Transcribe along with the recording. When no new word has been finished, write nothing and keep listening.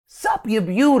Sup, you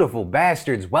beautiful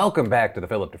bastards. Welcome back to the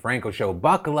Philip DeFranco Show.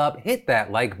 Buckle up, hit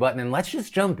that like button, and let's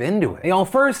just jump into it. Hey, y'all,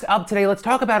 first up today, let's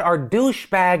talk about our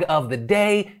douchebag of the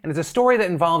day, and it's a story that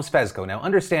involves Fezco. Now,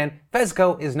 understand,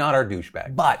 Fezco is not our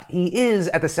douchebag, but he is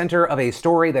at the center of a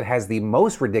story that has the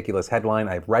most ridiculous headline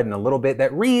I've read in a little bit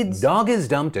that reads, "Dog is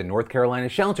dumped at North Carolina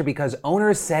shelter because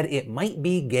owners said it might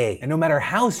be gay." And no matter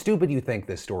how stupid you think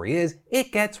this story is,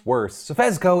 it gets worse. So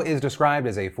Fezco is described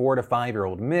as a 4 to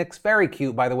 5-year-old mix, very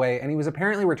cute by the way, and he was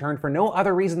apparently returned for no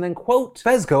other reason than, quote,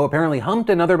 Fezco apparently humped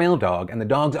another male dog, and the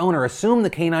dog's owner assumed the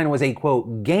canine was a,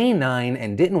 quote, gay nine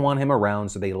and didn't want him around,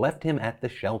 so they left him at the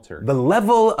shelter. The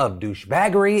level of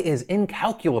douchebaggery is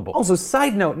incalculable. Also,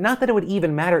 side note, not that it would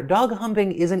even matter, dog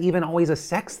humping isn't even always a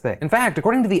sex thing. In fact,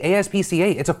 according to the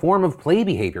ASPCA, it's a form of play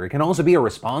behavior. It can also be a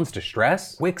response to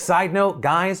stress. Quick side note,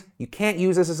 guys, you can't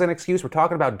use this as an excuse. We're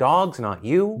talking about dogs, not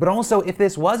you. But also, if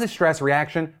this was a stress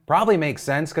reaction, probably makes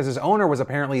sense because his owner was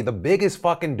apparently the biggest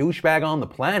fucking douchebag on the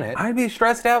planet. I'd be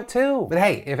stressed out too. But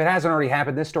hey, if it hasn't already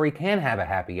happened, this story can have a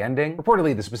happy ending.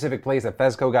 Reportedly, the specific place that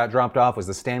Fezco got dropped off was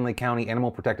the Stanley County Animal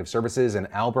Protective Services in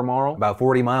Albemarle, about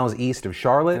 40 miles east of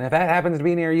Charlotte. And if that happens to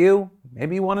be near you,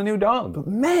 maybe you want a new dog. But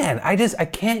man, I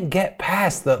can't get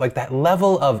past that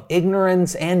level of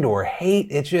ignorance and or hate.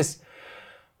 It's just,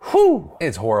 whew.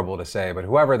 It's horrible to say, but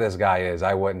whoever this guy is,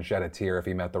 I wouldn't shed a tear if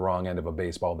he met the wrong end of a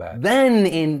baseball bat. Then,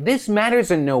 in This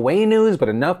Matters in No Way news, but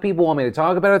enough people want me to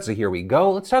talk about it, so here we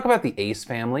go. Let's talk about the Ace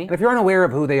family. And if you're unaware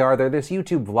of who they are, they're this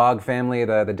YouTube vlog family,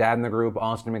 the dad in the group,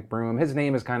 Austin McBroom. His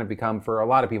name has kind of become, for a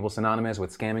lot of people, synonymous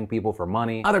with scamming people for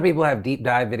money. Other people have deep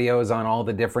dive videos on all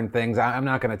the different things. I'm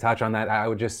not gonna touch on that. I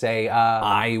would just say,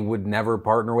 I would never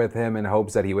partner with him in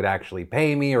hopes that he would actually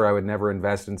pay me, or I would never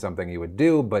invest in something he would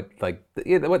do, but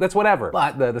that's whatever.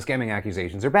 But the scamming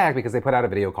accusations are back because they put out a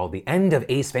video called The End of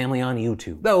Ace Family on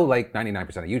YouTube. Though, like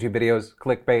 99% of YouTube videos,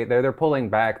 clickbait, they're pulling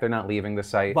back, they're not leaving the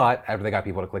site. But after they got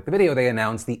people to click the video, they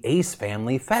announced the Ace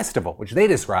Family Festival, which they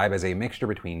describe as a mixture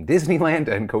between Disneyland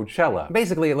and Coachella.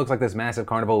 Basically, it looks like this massive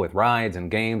carnival with rides and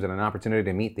games and an opportunity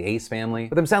to meet the Ace family.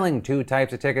 With them selling two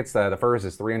types of tickets, the first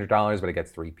is $300, but it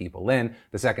gets 3 people in.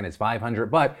 The second is $500,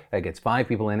 but it gets 5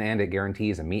 people in and it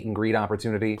guarantees a meet and greet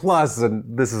opportunity. Plus, and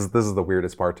this is the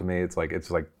weirdest part to me, it's like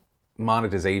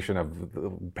monetization of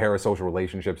parasocial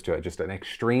relationships to just an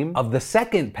extreme. Of the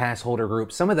second pass holder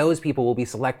group, some of those people will be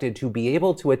selected to be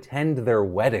able to attend their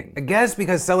wedding. I guess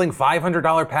because selling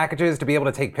 $500 packages to be able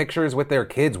to take pictures with their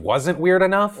kids wasn't weird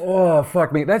enough? Oh,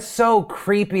 fuck me. That's so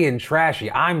creepy and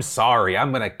trashy. I'm sorry.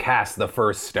 I'm gonna cast the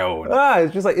first stone.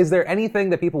 It's just like, is there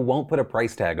anything that people won't put a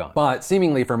price tag on? But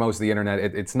seemingly for most of the internet,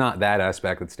 it's not that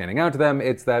aspect that's standing out to them.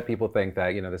 It's that people think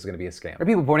that, this is gonna be a scam. There are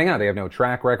people pointing out they have no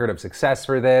track record of success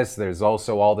for this. There's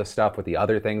also all this stuff with the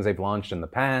other things they've launched in the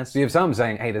past. So you have some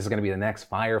saying, hey, this is gonna be the next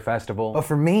Fire Festival. But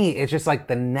for me, it's just like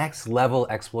the next level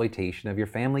exploitation of your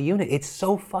family unit. It's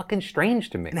so fucking strange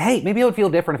to me. And hey, maybe it would feel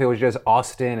different if it was just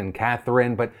Austin and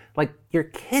Catherine, but your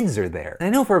kids are there. And I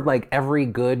know for every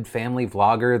good family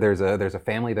vlogger, there's a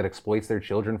family that exploits their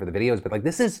children for the videos, but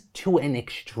this is to an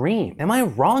extreme. Am I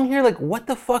wrong here? What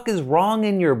the fuck is wrong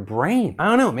in your brain? I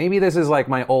don't know. Maybe this is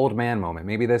my old man moment.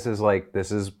 Maybe this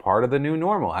is part of the new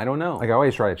normal. I don't know. I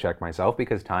always try to check myself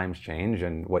because times change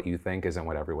and what you think isn't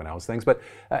what everyone else thinks. But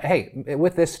hey,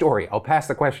 with this story, I'll pass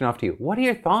the question off to you. What are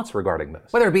your thoughts regarding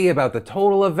this? Whether it be about the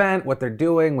total event, what they're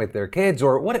doing with their kids,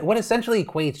 or what essentially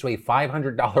equates to a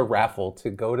 $500 raffle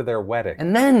to go to their wedding.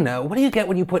 And then, what do you get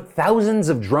when you put thousands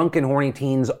of drunken, horny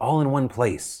teens all in one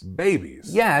place?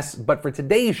 Babies. Yes, but for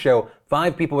today's show,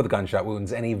 5 people with gunshot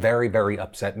wounds and a very, very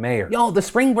upset mayor. Y'all, the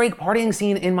spring break partying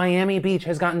scene in Miami Beach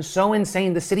has gotten so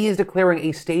insane, the city is declaring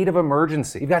a state of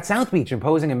emergency. You've got South Beach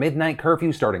imposing a midnight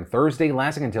curfew starting Thursday,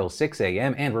 lasting until 6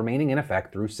 a.m. and remaining in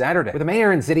effect through Saturday. With the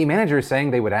mayor and city managers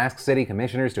saying they would ask city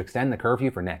commissioners to extend the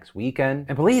curfew for next weekend.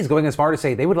 And police going as far to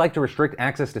say they would like to restrict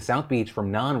access to South Beach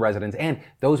from non-residents and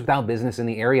those without business in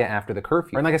the area after the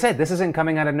curfew. And like I said, this isn't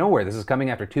coming out of nowhere. This is coming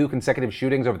after 2 consecutive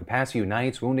shootings over the past few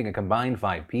nights, wounding a combined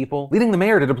 5 people. Leading the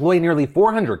mayor to deploy nearly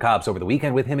 400 cops over the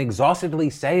weekend, with him exhaustedly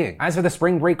saying, as for the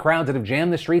spring break crowds that have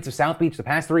jammed the streets of South Beach the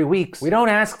past 3 weeks, we don't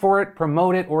ask for it,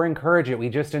 promote it, or encourage it, we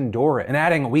just endure it. And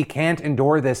adding, we can't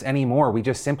endure this anymore, we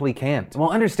just simply can't. Well,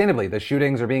 understandably, the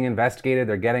shootings are being investigated,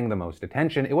 they're getting the most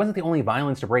attention. It wasn't the only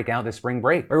violence to break out this spring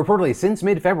break. But reportedly, since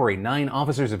mid-February, 9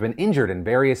 officers have been injured in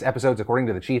various episodes according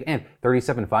to the chief, and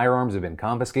 37 firearms have been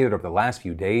confiscated over the last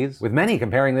few days, with many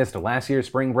comparing this to last year's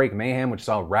spring break mayhem, which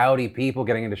saw rowdy people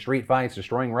getting into street fights,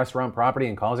 destroying restaurant property,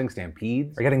 and causing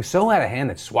stampedes, are getting so out of hand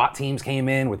that SWAT teams came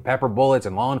in with pepper bullets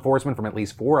and law enforcement from at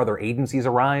least 4 other agencies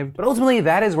arrived. But ultimately,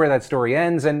 that is where that story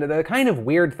ends, and the kind of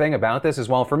weird thing about this is,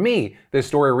 while for me, this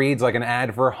story reads like an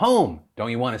ad for home Don't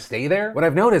you want to stay there? What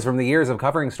I've noticed from the years of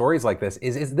covering stories like this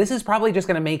is this is probably just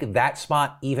going to make that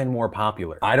spot even more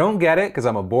popular. I don't get it because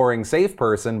I'm a boring, safe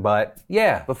person, but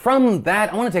yeah. But from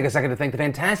that, I want to take a second to thank the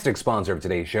fantastic sponsor of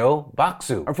today's show,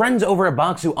 Baksu. Our friends over at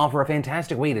Baksu offer a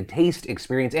fantastic way to taste,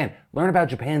 experience, and learn about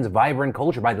Japan's vibrant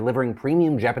culture by delivering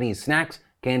premium Japanese snacks,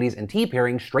 candies, and tea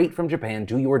pairings straight from Japan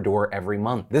to your door every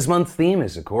month. This month's theme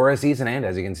is Sakura season, and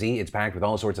as you can see, it's packed with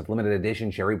all sorts of limited edition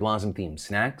cherry blossom themed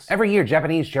snacks. Every year,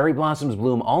 Japanese cherry blossoms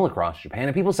bloom all across Japan,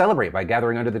 and people celebrate by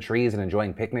gathering under the trees and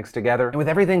enjoying picnics together. And with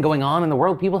everything going on in the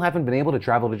world, people haven't been able to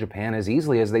travel to Japan as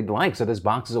easily as they'd like, so this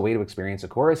box is a way to experience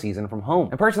Sakura season from home.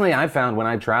 And personally, I've found when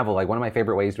I travel, one of my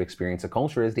favorite ways to experience a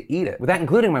culture is to eat it. With that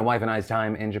including my wife and I's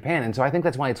time in Japan, and so I think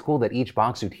that's why it's cool that each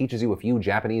Baksu teaches you a few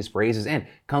Japanese phrases and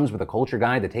comes with a culture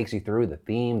guide that takes you through the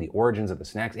theme, the origins of the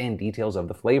snacks, and details of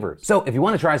the flavors. So if you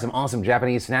want to try some awesome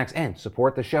Japanese snacks and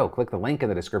support the show, click the link in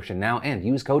the description now and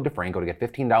use code DeFranco to get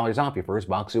 $15 off your first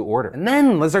Baksu order. And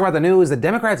then let's talk about the news. The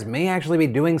Democrats may actually be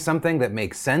doing something that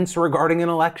makes sense regarding an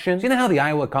election. So you know how the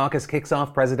Iowa caucus kicks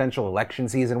off presidential election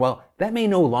season? Well, that may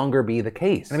no longer be the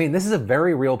case. I mean, this is a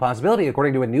very real possibility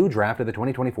according to a new draft of the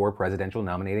 2024 presidential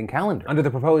nominating calendar. Under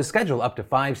the proposed schedule, up to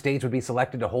 5 states would be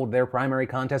selected to hold their primary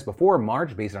contest before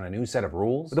March based on a new set of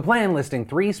rules, with the plan listing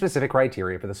 3 specific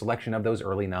criteria for the selection of those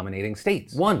early nominating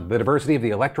states. 1, the diversity of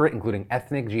the electorate, including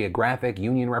ethnic, geographic,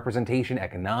 union representation,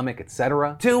 economic,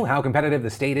 etc. 2, how competitive the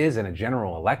state is in a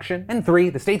general election. And 3,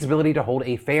 the state's ability to hold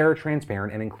a fair,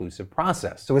 transparent, and inclusive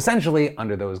process. So essentially,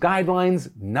 under those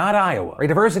guidelines, not Iowa. Right,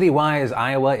 diversity-wise,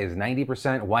 Iowa is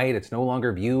 90% white, it's no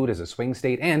longer viewed as a swing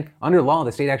state, and under law,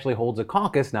 the state actually holds a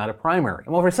caucus, not a primary.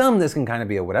 And while for some this can kind of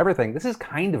be a whatever thing, this is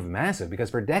kind of massive because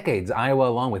for decades, Iowa,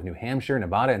 along with New Hampshire,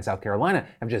 Nevada, and South Carolina,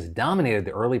 have just dominated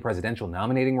the early presidential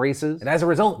nominating races, and as a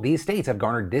result, these states have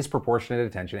garnered disproportionate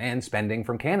attention and spending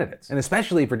from candidates. And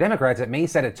especially for Democrats, it may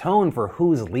set a tone for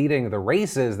who's leading the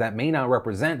races that may not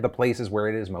represent the places where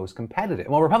it is most competitive.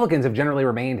 And while Republicans have generally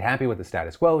remained happy with the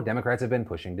status quo, Democrats have been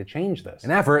pushing to change this,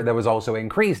 an effort that was also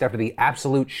increased after the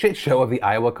absolute shit show of the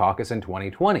Iowa caucus in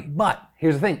 2020. But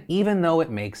here's the thing, even though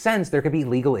it makes sense, there could be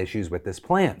legal issues with this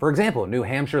plan. For example, New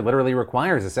Hampshire literally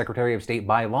requires the Secretary of State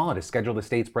by law to schedule the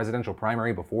state's presidential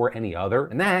primary before any other,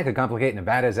 and that could complicate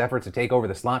Nevada's efforts to take over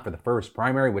the slot for the first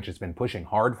primary, which it's been pushing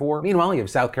hard for. Meanwhile, you have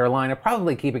South Carolina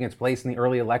probably keeping its place in the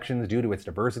early elections due to its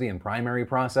diversity and primary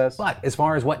process. But as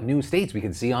far as what new states we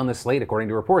could see on the slate, according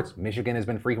to reports, Michigan has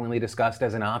been frequently discussed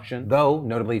as an option, though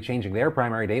notably changing their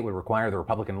primary date would require the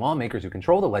Republican lawmakers who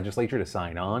control the legislature to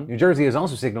sign on. New Jersey has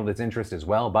also signaled its interest as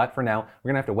well, but for now, we're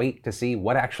gonna have to wait to see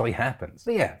what actually happens.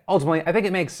 But yeah, ultimately, I think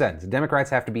it makes sense. Democrats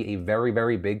have to be a very,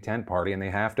 very big tent party, and they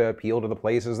have to appeal to the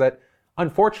places that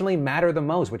unfortunately matter the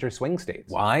most, which are swing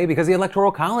states. Why? Because the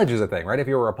Electoral College is a thing, right? If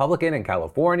you're a Republican in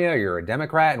California, or you're a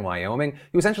Democrat in Wyoming,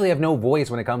 you essentially have no voice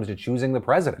when it comes to choosing the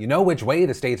president. You know which way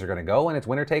the states are going to go, and it's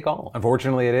winner take all.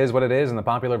 Unfortunately, it is what it is, and the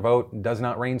popular vote does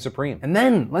not reign supreme. And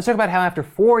then, let's talk about how after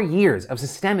 4 years of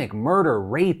systemic murder,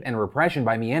 rape, and repression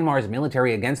by Myanmar's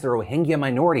military against the Rohingya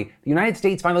minority, the United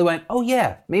States finally went, oh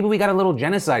yeah, maybe we got a little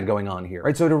genocide going on here.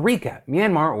 Right, so to recap,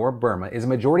 Myanmar, or Burma, is a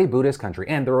majority Buddhist country,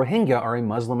 and the Rohingya are a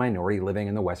Muslim minority living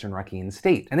in the Western Rakhine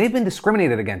state. And they've been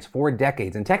discriminated against for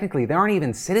decades, and technically they aren't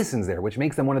even citizens there, which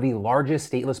makes them one of the largest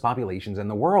stateless populations in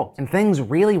the world. And things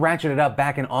really ratcheted up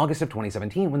back in August of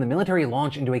 2017 when the military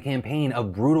launched into a campaign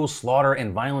of brutal slaughter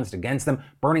and violence against them,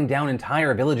 burning down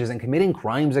entire villages and committing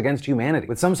crimes against humanity,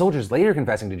 with some soldiers later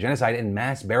confessing to genocide and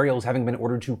mass burials having been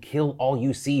ordered to kill all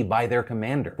you see by their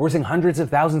commander, forcing hundreds of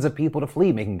thousands of people to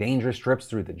flee, making dangerous trips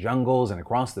through the jungles and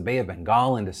across the Bay of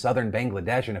Bengal into southern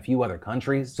Bangladesh and a few other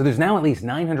countries. So there's now at least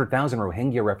 900,000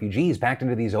 Rohingya refugees packed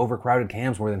into these overcrowded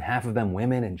camps, more than half of them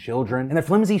women and children. And their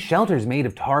flimsy shelters made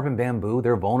of tarp and bamboo,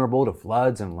 they're vulnerable to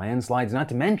floods and landslides, not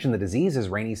to mention the diseases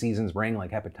rainy seasons bring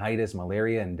like hepatitis,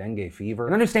 malaria, and dengue fever.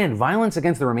 And understand, violence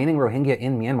against the remaining Rohingya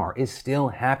in Myanmar is still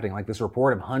happening, like this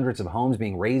report of hundreds of homes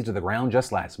being razed to the ground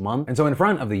just last month. And so in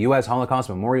front of the U.S. Holocaust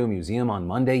Memorial Museum on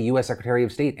Monday, U.S. Secretary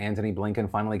of State Antony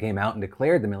Blinken finally came out and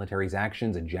declared the military's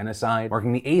actions a genocide,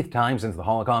 marking the 8th time since the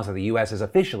Holocaust that the U.S. has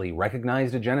officially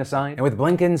recognized a genocide. And with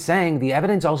Blinken saying the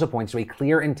evidence also points to a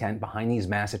clear intent behind these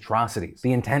mass atrocities,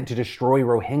 the intent to destroy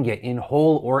Rohingya in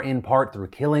whole or in part through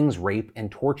killings, rape,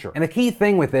 and torture. And the key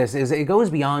thing with this is it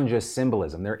goes beyond just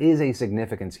symbolism. There is a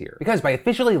significance here, because by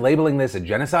officially labeling this a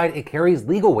genocide, it carries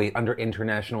legal weight under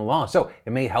international law. So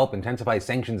it may help intensify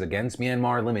sanctions against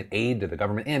Myanmar, limit aid to the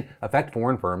government, and affect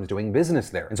foreign firms doing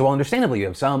business there. And so while understandably you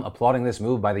have some applauding this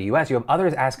move by the US, you have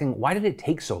others asking, why did it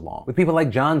take so long? With people like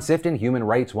John Sifton, Human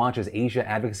Rights Watch Watch's Asia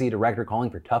Advocacy Director calling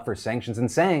for tougher sanctions and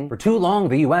saying, "For too long,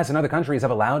 the US and other countries have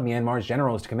allowed Myanmar's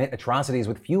generals to commit atrocities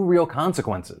with few real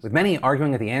consequences," with many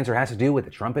arguing that the answer has to do with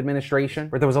the Trump administration.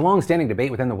 But there was a long-standing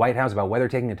debate within the White House about whether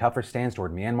taking a tougher stance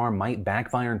toward Myanmar might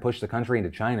backfire and push the country into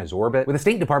China's orbit, with the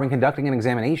State Department conducting an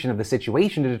examination of the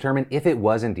situation to determine if it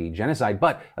was indeed genocide.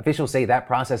 But officials say that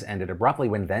process ended abruptly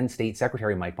when then State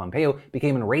Secretary Mike Pompeo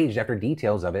became enraged after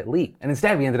details of it leaked. And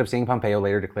instead, we ended up seeing Pompeo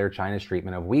later declare China's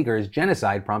treatment of Uyghurs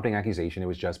genocide, prompting accusation it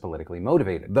was just politically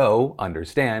motivated. Though,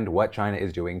 understand, what China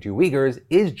is doing to Uyghurs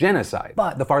is genocide.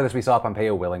 But the farthest we saw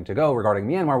Pompeo willing to go regarding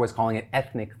Myanmar was calling it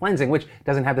ethnic cleansing, which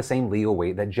doesn't have the same legal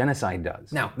weight that genocide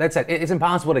does. Now, that said, it's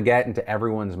impossible to get into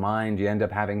everyone's mind. You end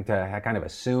up having to kind of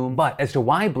assume. But as to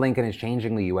why Blinken is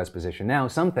changing the US position now,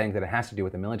 some think that it has to do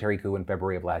with the military coup in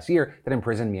February of last year that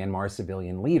imprisoned Myanmar's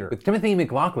civilian leader. With Timothy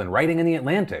McLaughlin writing in The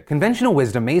Atlantic, "Conventional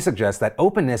wisdom may suggest that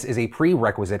openness is a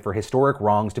prerequisite for historic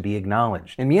wrongs to be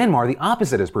acknowledged. In Myanmar, the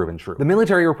opposite has proven true. The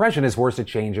military repression has forced a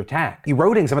change of tack,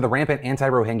 eroding some of the rampant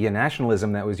anti-Rohingya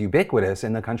nationalism that was ubiquitous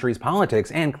in the country's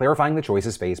politics and clarifying the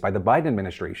choices faced by the Biden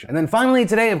administration." And then finally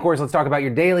today, of course, let's talk about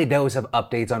your daily dose of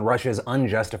updates on Russia's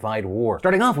unjustified war.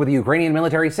 Starting off with the Ukrainian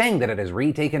military saying that it has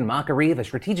retaken Makariv, a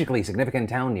strategically significant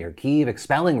town near Kyiv,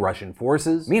 expelling Russian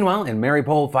forces. Meanwhile, in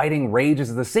Mariupol, fighting rages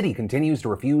as the city continues to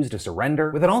refuse to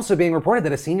surrender, with it also being reported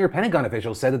that a senior Pentagon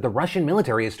official said that the Russian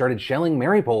military has started shelling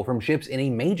Mariupol from ships in a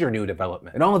major new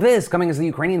development. And all of this coming as the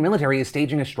Ukrainian military is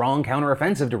staging a strong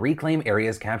counteroffensive to reclaim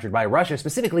areas captured by Russia,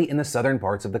 specifically in the southern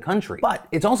parts of the country. But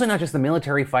it's also not just the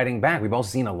military fighting back. We've also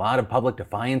seen a lot of public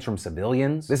defiance from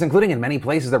civilians, this including in many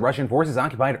places that Russian forces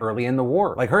occupied early in the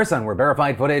war, like Kherson, where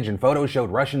verified footage and photos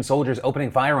showed Russian soldiers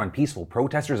opening fire on peaceful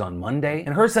protesters on Monday.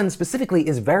 And Kherson specifically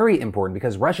is very important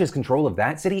because Russia's control of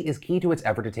that city is key to its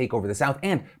effort to take over the south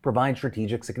and provide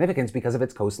strategic significance because of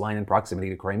its coastline and proximity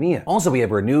to Crimea. Also, we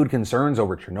have renewed concerns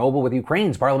over Chernobyl, with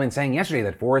Ukraine's parliament saying yesterday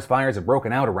that forest fires have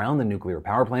broken out around the nuclear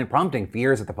power plant, prompting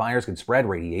fears that the fires could spread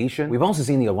radiation. We've also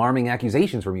seen the alarming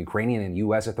accusations from Ukrainian and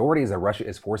US authorities that Russia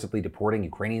is forcibly deporting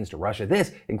Ukrainians to Russia,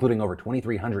 this including over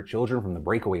 2,300 children from the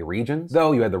breakaway regions.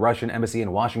 Though you had the Russian embassy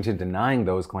in Washington denying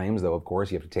those claims, though of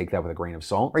course you have to take that with a grain of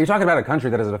salt. Are you talking about a country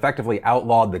that has effectively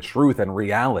outlawed the truth and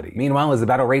reality? Meanwhile, as the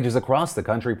battle rages across the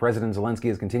country, President Zelensky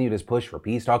has continued his push for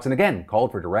peace talks and again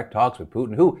called for direct talks with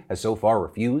Putin, who has so far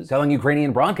refused, telling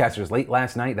Ukrainian broadcasters late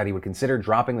last night that he would consider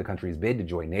dropping the country's bid to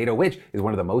join NATO, which is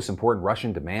one of the most important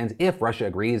Russian demands if Russia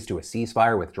agrees to a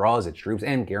ceasefire, withdraws its troops,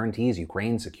 and guarantees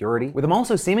Ukraine's security, with him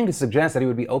also seeming to suggest that he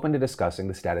would be open to discussing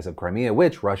the status of Crimea,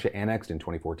 which Russia annexed in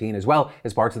 2014, as well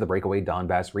as parts of the breakaway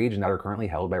Donbass region that are currently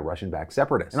held by Russian-backed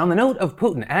separatists. And on the note of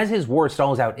Putin, as his war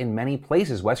stalls out in many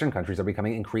places, Western countries are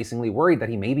becoming increasingly worried that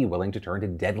he may be willing to turn to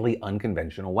deadly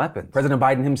unconventional weapons. President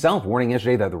Biden himself warning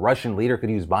yesterday that the Russian leader could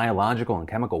use biological and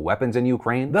chemical weapons in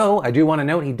Ukraine, though I do want to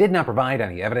note he did not provide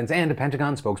any evidence, and a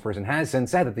Pentagon spokesperson has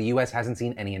since said that the US hasn't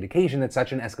seen any indication that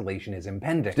such an escalation is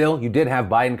impending. Still, you did have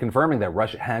Biden confirming that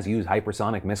Russia has used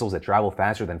hypersonic missiles that travel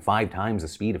faster than 5 times the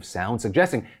speed of sound,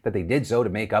 suggesting that they did so to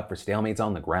make up for stalemates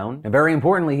on the ground. And very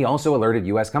importantly, he also alerted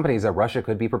US companies that Russia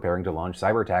could be preparing to launch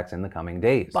cyber attacks in the coming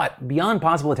days. But beyond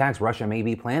possible attacks Russia may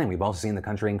be planning, we've also seen the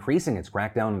country increasing its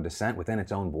crackdown on dissent within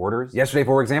its own borders. Yesterday,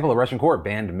 for example, a Russian court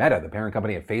banned Meta, the parent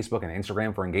company of Facebook and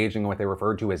Instagram, for engaging in what they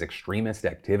referred to as extremist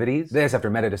activities. This after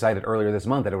Meta decided earlier this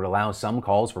month that it would allow some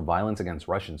calls for violence against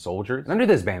Russian soldiers. And under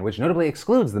this ban, which notably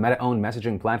excludes the Meta-owned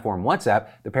messaging platform WhatsApp,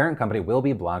 the parent company will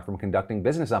be blocked from conducting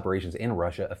business operations in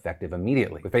Russia effective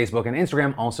immediately, with Facebook and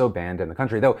Instagram also banned in the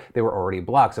country, though they were already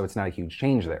blocked, so it's not a huge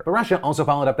change there. But Russia also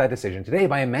followed up that decision today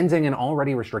by amending an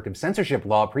already restrictive censorship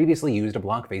law previously used to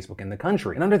block Facebook in the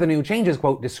country. And under the new changes,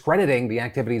 quote, discrediting the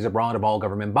activities abroad of all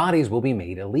government bodies will be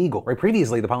made illegal. Right,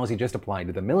 previously the policy just applied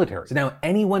to the military. So now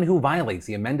anyone who violates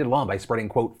the amended law by spreading,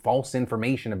 quote, false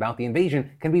information about the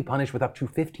invasion can be punished with up to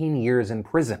 15 years in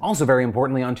prison. Also very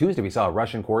importantly, on Tuesday we saw a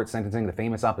Russian court sentencing the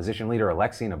famous opposition leader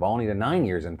Alexei Navalny to 9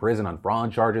 years in prison on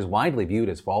fraud charges widely viewed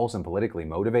as false and politically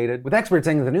motivated, with experts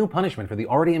saying that the new punishment for the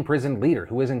already imprisoned leader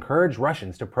who has encouraged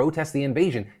Russians to protest the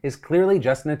invasion is clearly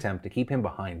just an attempt to keep him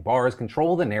behind bars,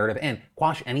 control the narrative, and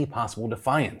quash any possible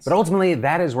defiance. But ultimately,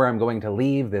 that is where I'm going to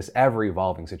leave this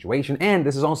ever-evolving situation, and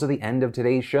this is also the end of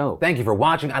today's show. Thank you for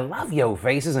watching. I love yo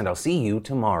faces, and I'll see you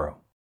tomorrow.